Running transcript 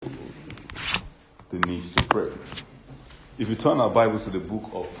the need to pray. If you turn our Bibles to the book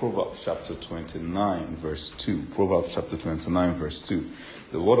of Proverbs chapter 29 verse 2, Proverbs chapter 29 verse 2,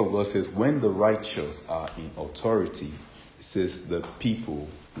 the word of God says, when the righteous are in authority, it says the people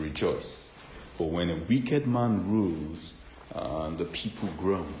rejoice. But when a wicked man rules, the people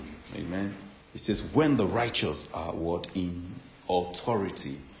groan. Amen. It says, when the righteous are what? In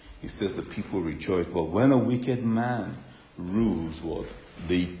authority. It says the people rejoice. But when a wicked man rules, what?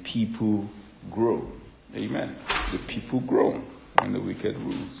 The people groan. Amen. The people groan when the wicked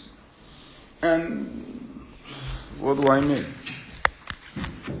rules. And what do I mean?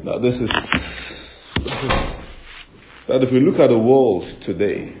 That that if we look at the world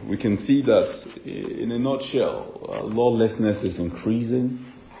today, we can see that in a nutshell, lawlessness is increasing.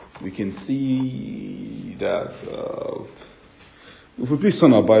 We can see that, if we please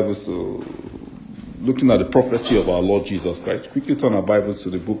turn our Bibles to, looking at the prophecy of our Lord Jesus Christ, quickly turn our Bibles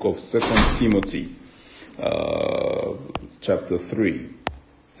to the book of 2 Timothy, chapter 3.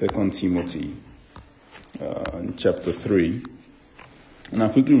 2 Timothy, chapter 3. And I'll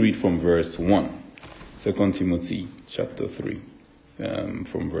quickly read from verse 1. 2 Timothy, chapter 3,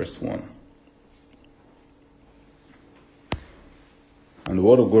 from verse 1. And the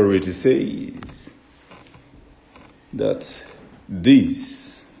word of God already says that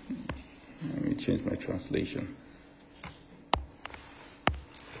this, let me change my translation.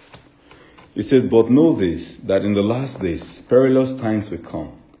 It says, but know this, that in the last days perilous times will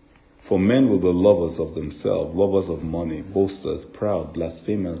come. For men will be lovers of themselves, lovers of money, boasters, proud,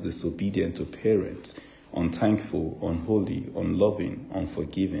 blasphemers, disobedient to parents, unthankful, unholy, unloving,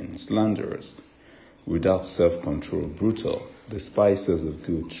 unforgiving, slanderers, without self-control, brutal, despisers of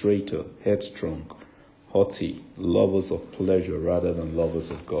good, traitor, headstrong, haughty, lovers of pleasure rather than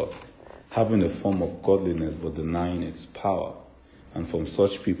lovers of God, having a form of godliness but denying its power. And from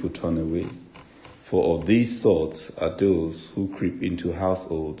such people turn away. For of these sorts are those who creep into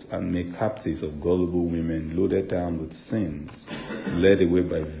households and make captives of gullible women, loaded down with sins, led away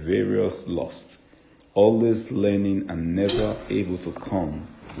by various lusts, always learning and never able to come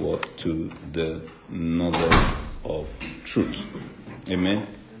to the knowledge of truth. Amen.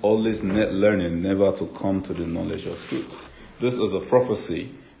 Always learning, never to come to the knowledge of truth. This is a prophecy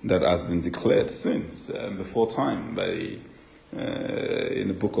that has been declared since before time by in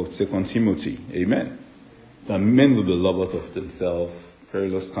the book of 2 Timothy. Amen. That men will be lovers of themselves,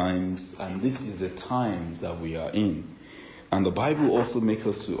 perilous times, and this is the times that we are in. And the Bible also makes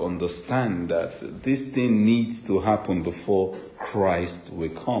us to understand that this thing needs to happen before Christ will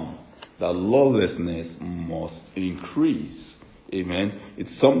come. That lawlessness must increase. Amen.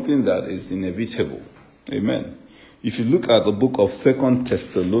 It's something that is inevitable. Amen. If you look at the book of 2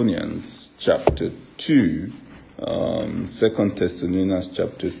 Thessalonians chapter 2, 2 Thessalonians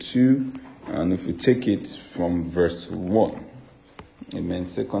chapter 2, and if we take it from verse 1. Amen.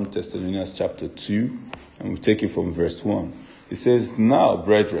 2 Thessalonians chapter 2, and we take it from verse 1. It says, now,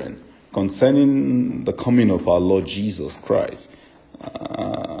 brethren, concerning the coming of our Lord Jesus Christ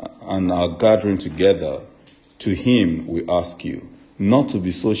and our gathering together, to him we ask you, not to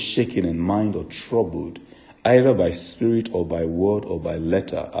be so shaken in mind or troubled, either by spirit or by word or by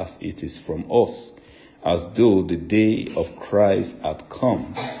letter, as it is from us, as though the day of Christ had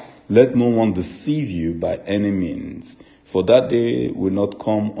come. Let no one deceive you by any means, for that day will not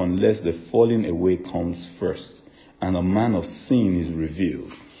come unless the falling away comes first, and a man of sin is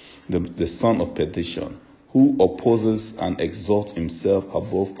revealed, the son of perdition, who opposes and exalts himself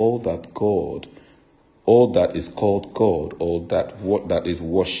above all that is called God, or that is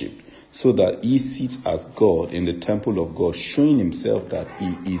worshipped, so that he sits as God in the temple of God, showing himself that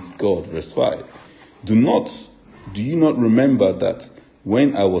he is God. Verse 5. Do you not remember that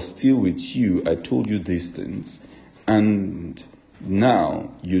when I was still with you, I told you these things, and now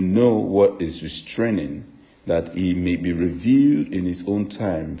you know what is restraining, that he may be revealed in his own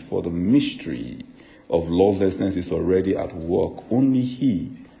time, for the mystery of lawlessness is already at work. Only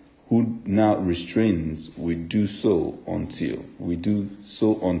he who now restrains will do so until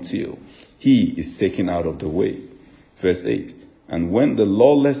he is taken out of the way. Verse 8. And when the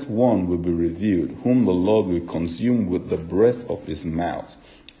lawless one will be revealed, whom the Lord will consume with the breath of his mouth,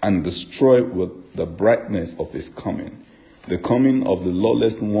 and destroy with the brightness of his coming. The coming of the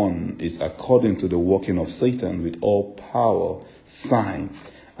lawless one is according to the working of Satan, with all power, signs,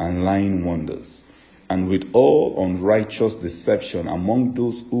 and lying wonders, and with all unrighteous deception among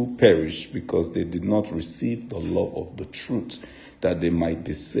those who perish, because they did not receive the love of the truth, that they might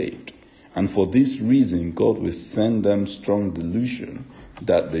be saved. And for this reason, God will send them strong delusion,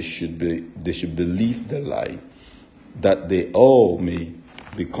 that they should believe the lie, that they all may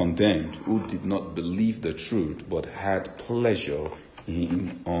be condemned, who did not believe the truth, but had pleasure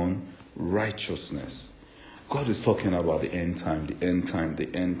in unrighteousness. God is talking about the end time, the end time,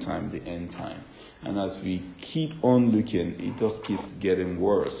 the end time, the end time. And as we keep on looking, it just keeps getting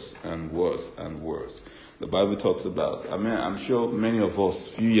worse and worse and worse. The Bible talks about, I'm sure many of us,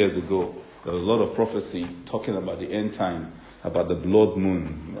 a few years ago, there was a lot of prophecy talking about the end time, about the blood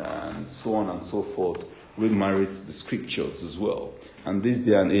moon, and so on and so forth. We married the scriptures as well. And this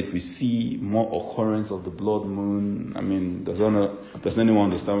day and age, we see more occurrence of the blood moon. Does anyone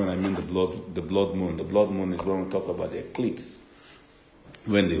understand when I mean the blood moon? The blood moon is when we talk about the eclipse,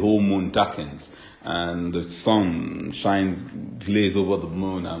 when the whole moon darkens and the sun shines, glaze over the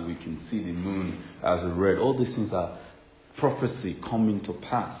moon, and we can see the moon as red. All these things are prophecy coming to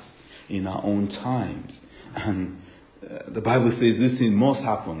pass in our own times. And the Bible says this thing must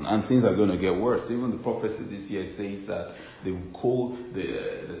happen, and things are going to get worse. Even the prophecy this year says that they will call the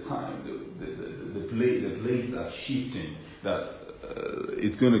blades are shifting, that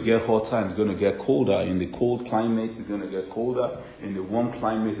it's going to get hotter and it's going to get colder. In the cold climates, it's going to get colder. In the warm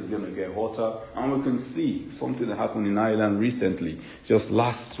climates, it's going to get hotter. And we can see something that happened in Ireland recently, just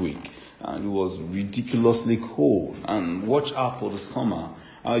last week, and it was ridiculously cold. And watch out for the summer.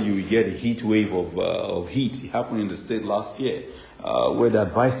 You will get a heat wave of heat. It happened in the state last year, where they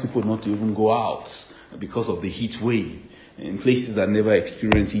advised people not to even go out because of the heat wave in places that never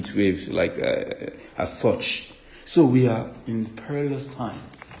experienced heat wave as such. So we are in perilous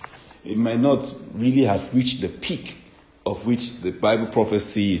times. It might not really have reached the peak of which the Bible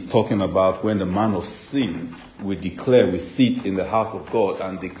prophecy is talking about, when the man of sin will sit in the house of God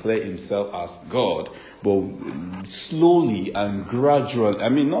and declare himself as God. But slowly and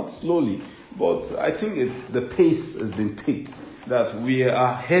gradually, not slowly, but I think the pace has been picked, that we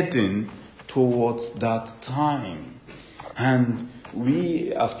are heading towards that time. And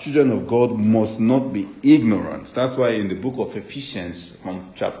we, as children of God, must not be ignorant. That's why in the book of Ephesians,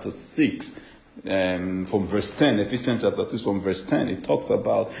 from chapter 6, from verse 10, Ephesians chapter 6, from verse 10, it talks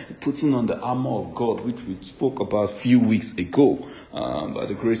about putting on the armor of God, which we spoke about a few weeks ago, by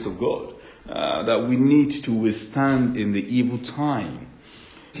the grace of God, that we need to withstand in the evil time.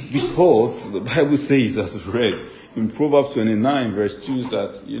 Because the Bible says, as we read in Proverbs 29, verse 2,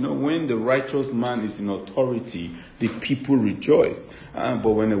 that, when the righteous man is in authority, the people rejoice.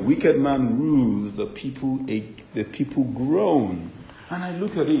 But when a wicked man rules, the people groan. And I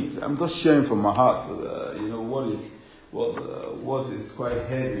look at it, I'm just sharing from my heart, what is quite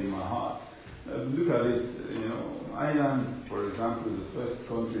heavy in my heart. Look at it, Ireland, for example, is the first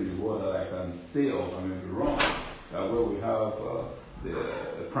country in the world that I can say of, I may be wrong, where we have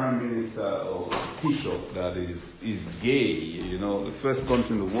the Prime Minister or Taoiseach that is gay, the first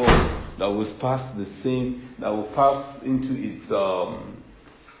country in the world that will pass into its,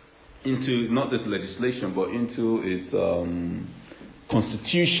 into not this legislation, but into its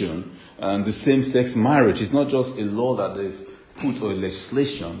constitution, and the same-sex marriage. It's not just a law that they've put or a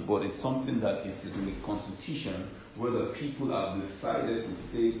legislation, but it's something that is in the constitution, where the people have decided to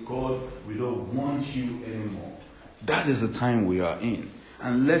say, God, we don't want you anymore. That is the time we are in.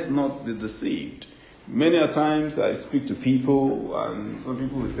 And let's not be deceived. Many a times I speak to people, and some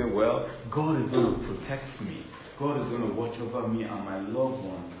people will say, well, God is going to protect me. God is going to watch over me and my loved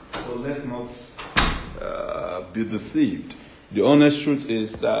ones. So let's not be deceived. The honest truth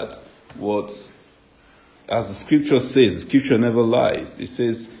is that as the scripture says, the scripture never lies. It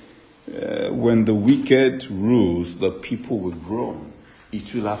says, when the wicked rules, the people will groan.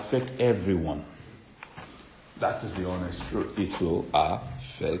 It will affect everyone. That is the honest truth. It will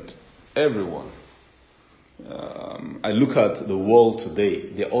affect everyone. I look at the world today.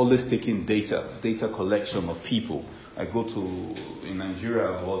 They're always taking data collection of people. I go in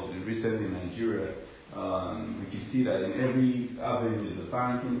Nigeria, I was recently in Nigeria. We can see that in every avenue, the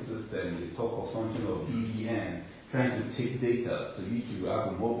banking system, they talk of something of BVN, trying to take data to you to have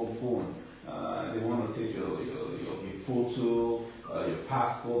a mobile phone. They want to take your photo, your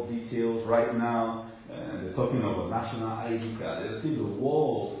passport details right now. They're talking of a national ID card. They see the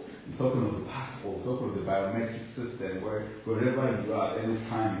world. They're talking of the passport, talking of the biometric system, where wherever you are, any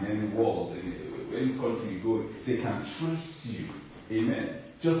time, in any world, in any country you go, they can trace you. Amen.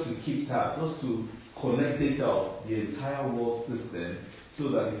 Just to keep tab, just to collect data of the entire world system, so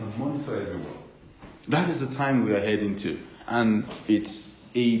that they can monitor everyone. That is the time we are heading to, and it's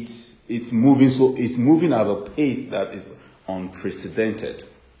moving at a pace that is unprecedented.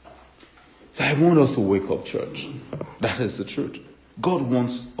 So I want us to wake up, church. That is the truth. God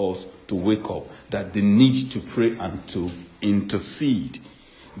wants us to wake up, that the need to pray and to intercede,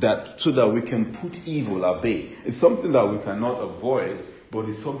 so that we can put evil at bay. It's something that we cannot avoid. but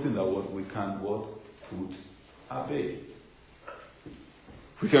it's something that we can put away.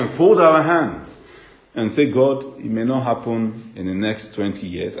 We can fold our hands and say, God, it may not happen in the next 20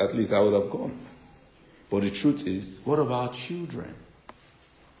 years. At least I would have gone. But the truth is, what about children?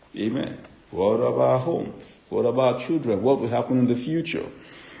 Amen. What about homes? What about children? What will happen in the future?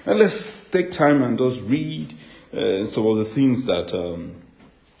 And let's take time and just read some of the things that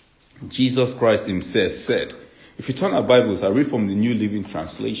Jesus Christ himself said. If you turn our Bibles, I read from the New Living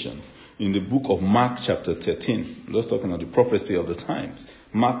Translation in the book of Mark chapter 13. Let's talk about the prophecy of the times.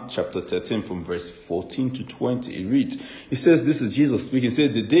 Mark chapter 13 from verse 14 to 20. It reads, it says, this is Jesus speaking. It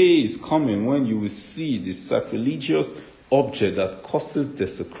says, the day is coming when you will see the sacrilegious object that causes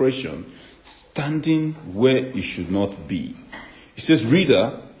desecration standing where it should not be. It says,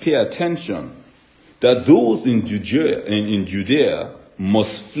 reader, pay attention that those in Judea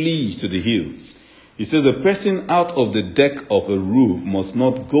must flee to the hills. He says the person out of the deck of a roof must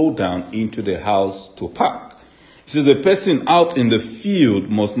not go down into the house to park. He says the person out in the field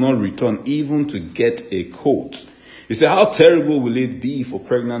must not return even to get a coat. He said, how terrible will it be for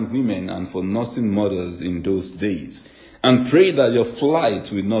pregnant women and for nursing mothers in those days? And pray that your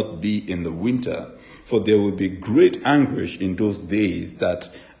flight will not be in the winter, for there will be great anguish in those days that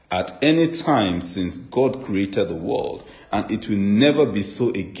at any time since God created the world, and it will never be so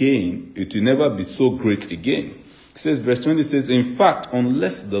again. It will never be so great again. It says, verse 20 says, in fact,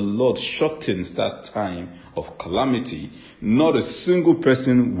 unless the Lord shortens that time of calamity, not a single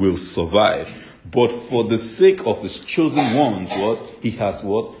person will survive. But for the sake of his chosen ones, he has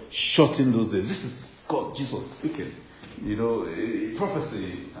shortened those days. This is God, Jesus speaking.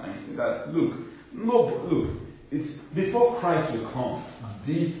 Prophecy time. That look, it's before Christ will come.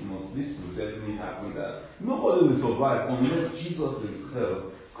 This will definitely happen. That nobody will survive unless Jesus himself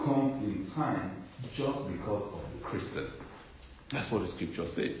comes in time, just because of the Christian. That's what the scripture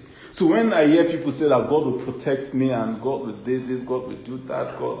says. So when I hear people say that God will protect me and God will do this, God will do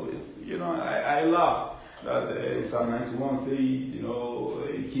that, God will, I laugh. That Psalm 91 says,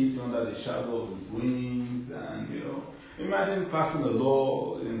 he keeps me under the shadow of his wings, and imagine passing a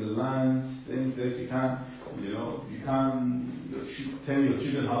law in the land saying that you can't tell your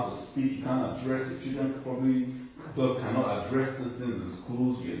children how to speak, you can't address the children, probably cannot address these things in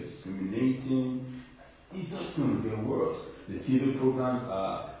schools, you're discriminating. It's just going to get worse. The TV programs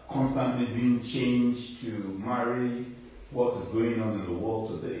are constantly being changed to marry what is going on in the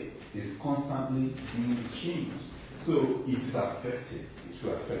world today. It's constantly being changed. So it's affected. It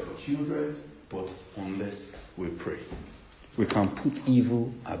will affect our children, but unless we pray. We can put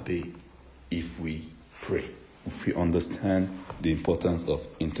evil at bay if we pray, if we understand the importance of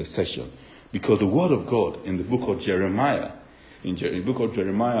intercession. Because the word of God in the book of Jeremiah,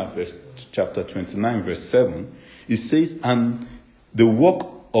 chapter 29, verse 7, it says, and the work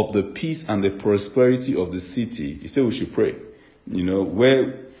of the peace and the prosperity of the city, he said we should pray.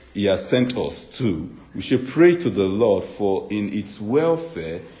 Where he has sent us to, we should pray to the Lord, for in its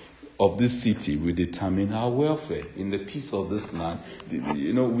welfare of this city, we determine our welfare. In the peace of this land,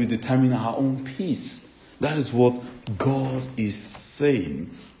 we determine our own peace. That is what God is saying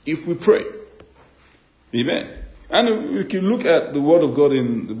if we pray. Amen. And we can look at the word of God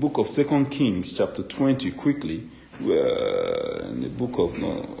in the book of 2 Kings, chapter 20, quickly. In the book of,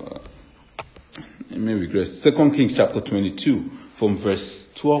 2 Kings, chapter 22, from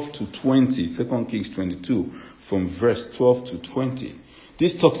verse 12 to 20. 2 Kings 22, from verse 12 to 20.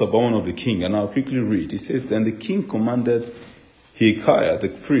 This talks about one of the king, and I'll quickly read. It says, then the king commanded Hilkiah, the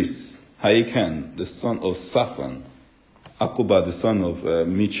priest, Ahikam, the son of Shaphan, Akubah, the son of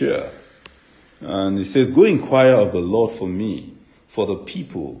Michir. And he says, go inquire of the Lord for me, for the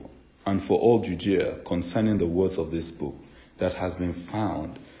people, and for all Judea, concerning the words of this book that has been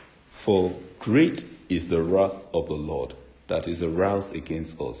found. For great is the wrath of the Lord that is aroused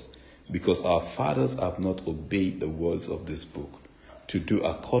against us, because our fathers have not obeyed the words of this book, to do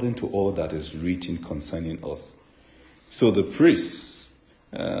according to all that is written concerning us. So the priests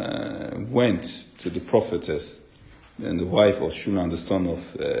went to the prophetess and the wife of Shunan, the son of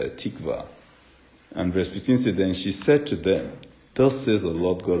Tikvah. And verse 15 said, then she said to them, thus says the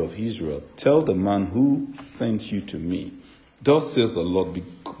Lord God of Israel, tell the man who sent you to me, thus says the Lord,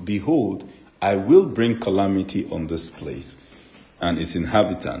 behold, I will bring calamity on this place and its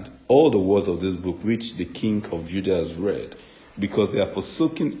inhabitant, all the words of this book which the king of Judah has read, because they have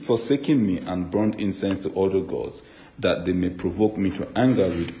forsaken me and burned incense to other gods, that they may provoke me to anger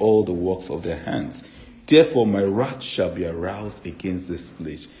with all the works of their hands. Therefore my wrath shall be aroused against this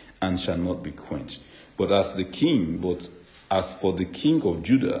place, and shall not be quenched. But as for the king of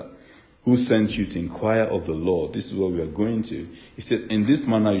Judah, who sent you to inquire of the Lord. This is what we are going to. He says, in this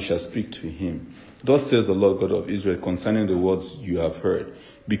manner you shall speak to him. Thus says the Lord God of Israel concerning the words you have heard.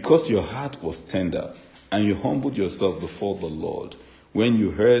 Because your heart was tender, and you humbled yourself before the Lord, when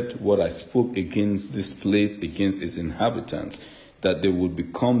you heard what I spoke against this place, against its inhabitants, that they would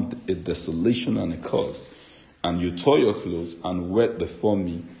become a desolation and a curse, and you tore your clothes and wept before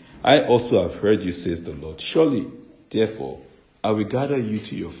me, I also have heard you, says the Lord. Surely, therefore, I will gather you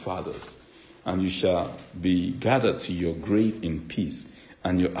to your fathers, and you shall be gathered to your grave in peace,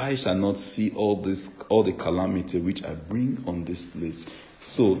 and your eyes shall not see all the calamity which I bring on this place.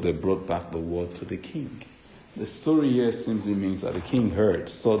 So they brought back the word to the king. The story here simply means that the king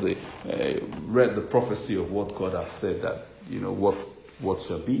heard, read the prophecy of what God has said, that, what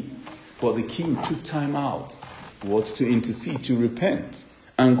shall be. But the king took time out, to intercede, to repent.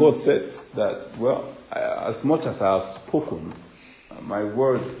 And God said that, as much as I have spoken, my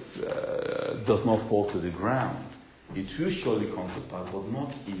words does not fall to the ground. It will surely come to pass, but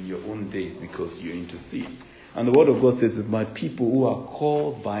not in your own days, because you intercede. And the word of God says that my people who are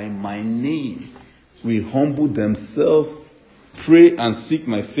called by my name will humble themselves, pray and seek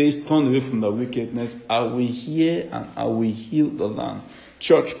my face, turn away from their wickedness. I will hear and I will heal the land.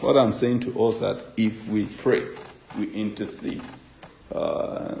 Church, what I'm saying to us that if we pray, we intercede,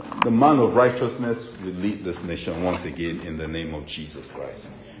 the man of righteousness will lead this nation once again in the name of Jesus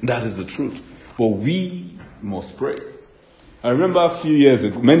Christ. That is the truth. But we must pray. I remember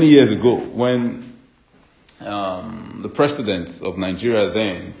many years ago, when the president of Nigeria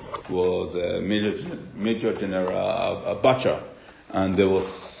then was Major General Abacha, and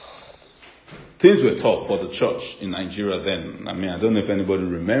things were tough for the church in Nigeria then. I don't know if anybody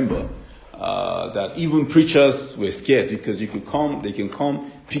remember that even preachers were scared, because they can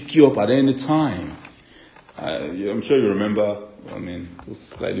come pick you up at any time. I'm sure you remember. Those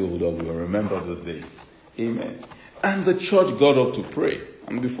slightly older will remember those days. Amen. And the church got up to pray,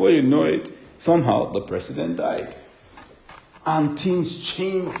 and before you know it, somehow the president died. And things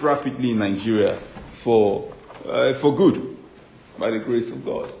changed rapidly in Nigeria for good, by the grace of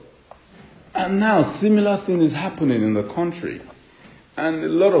God. And now similar thing is happening in the country. And a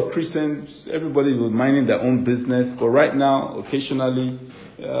lot of Christians, everybody was minding their own business. But right now, occasionally,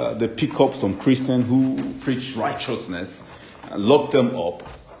 they pick up some Christians who preach righteousness and lock them up.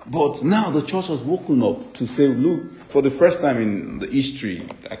 But now the church has woken up to say, look, for the first time in the history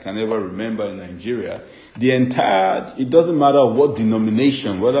I can ever remember in Nigeria, it doesn't matter what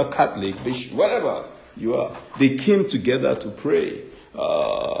denomination, whether Catholic, Bishop, whatever you are, they came together to pray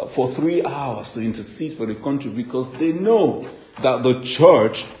for 3 hours to intercede for the country, because they know that the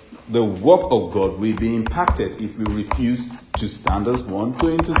church, the work of God, will be impacted if we refuse to stand as one to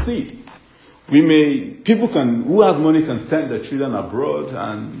intercede. People who have money can send their children abroad,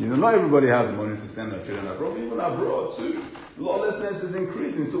 and not everybody has money to send their children abroad. Even abroad too, lawlessness is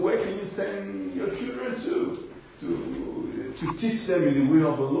increasing. So where can you send your children to teach them in the way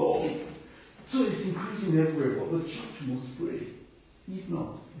of the Lord? So it's increasing everywhere, but the church must pray. If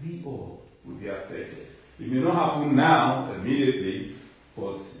not, we all will be affected. It may not happen now immediately,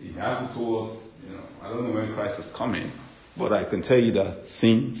 but it may happen towards, I don't know when Christ is coming, but I can tell you that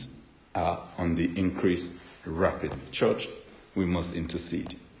things are on the increase rapidly. Church, we must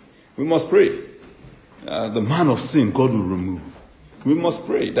intercede. We must pray. The man of sin, God will remove. We must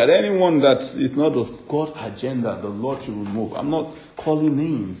pray that anyone that is not of God's agenda, the Lord should remove. I'm not calling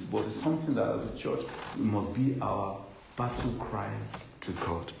names, but it's something that as a church, it must be our battle cry to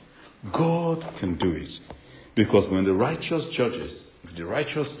God. God can do it. Because when the righteous judges, if the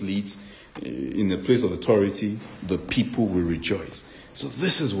righteous leads in a place of authority, the people will rejoice. So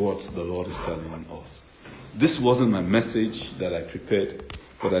this is what the Lord is telling us. This wasn't my message that I prepared,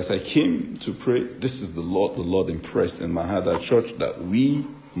 but as I came to pray, this is the Lord impressed in my heart, that church, that we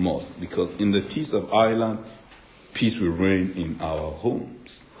must, because in the peace of Ireland, peace will reign in our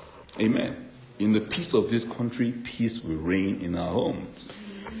homes. Amen. In the peace of this country, peace will reign in our homes.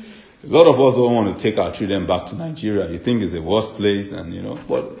 A lot of us don't want to take our children back to Nigeria. You think it's the worst place,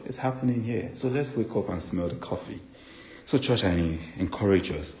 but it's happening here. So let's wake up and smell the coffee. So church, I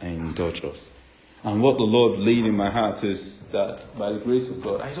encourage us, I indulge us. And what the Lord laid in my heart is that by the grace of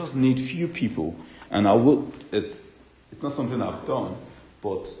God, I just need few people. And it's not something I've done,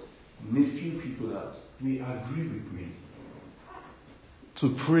 but need few people that will agree with me to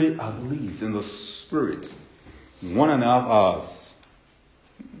pray at least in the spirit 1.5 hours,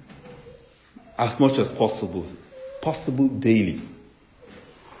 as much as possible daily.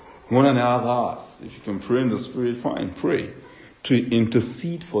 1.5 hours. If you can pray in the spirit, fine, pray. To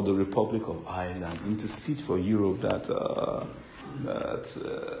intercede for the Republic of Ireland, intercede for Europe, that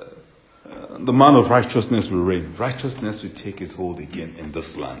the man of righteousness will reign. Righteousness will take his hold again in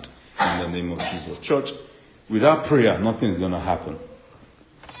this land. In the name of Jesus. Church, without prayer, nothing is going to happen.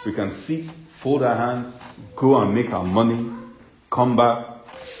 We can sit, fold our hands, go and make our money, come back,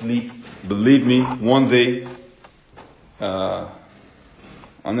 sleep. Believe me, one day,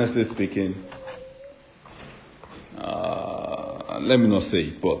 honestly speaking, let me not say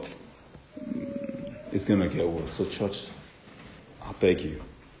it, but it's going to get worse. So church, I beg you,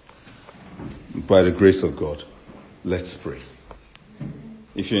 by the grace of God, let's pray.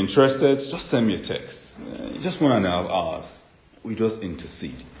 If you're interested, just send me a text. Just 1.5 hours. We just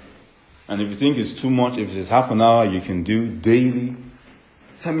intercede. And if you think it's too much, if it's half an hour you can do daily,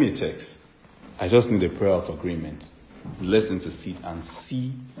 send me a text. I just need a prayer of agreement. Let's intercede and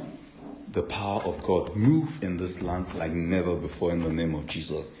see the power of God move in this land like never before in the name of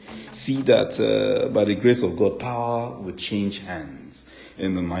Jesus. See that by the grace of God, power will change hands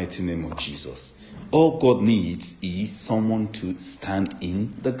in the mighty name of Jesus. All God needs is someone to stand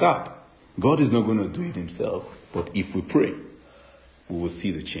in the gap. God is not going to do it himself, but if we pray, we will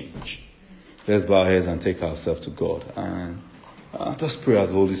see the change. Let's bow our heads and take ourselves to God. And just pray as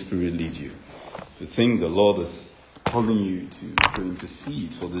the Holy Spirit leads you. If you think the Lord is calling you to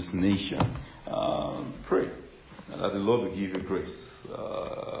intercede for this nation, pray that the Lord will give you grace.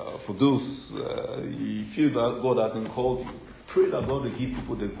 For those you feel that God hasn't called you, pray that God will give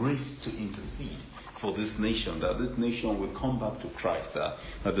people the grace to intercede for this nation, that this nation will come back to Christ, that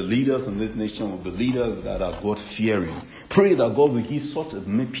the leaders in this nation will be leaders that are God-fearing. Pray that God will give such a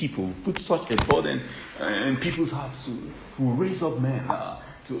people, put such a burden in people's hearts to raise up men,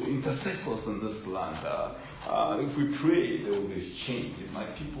 to intercessors in this land. If we pray, there will be change. If my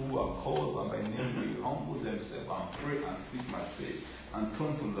people who are called by my name will humble themselves and pray and seek my face and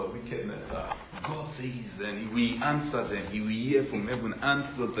turn from the wickedness, God says then He will answer them. He will hear from heaven,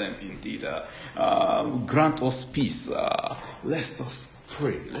 answer them indeed. Grant us peace. Let us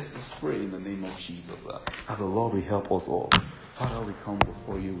pray. Let us pray in the name of Jesus. That the Lord will help us all. Father, we come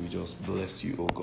before you. We just bless you, O God.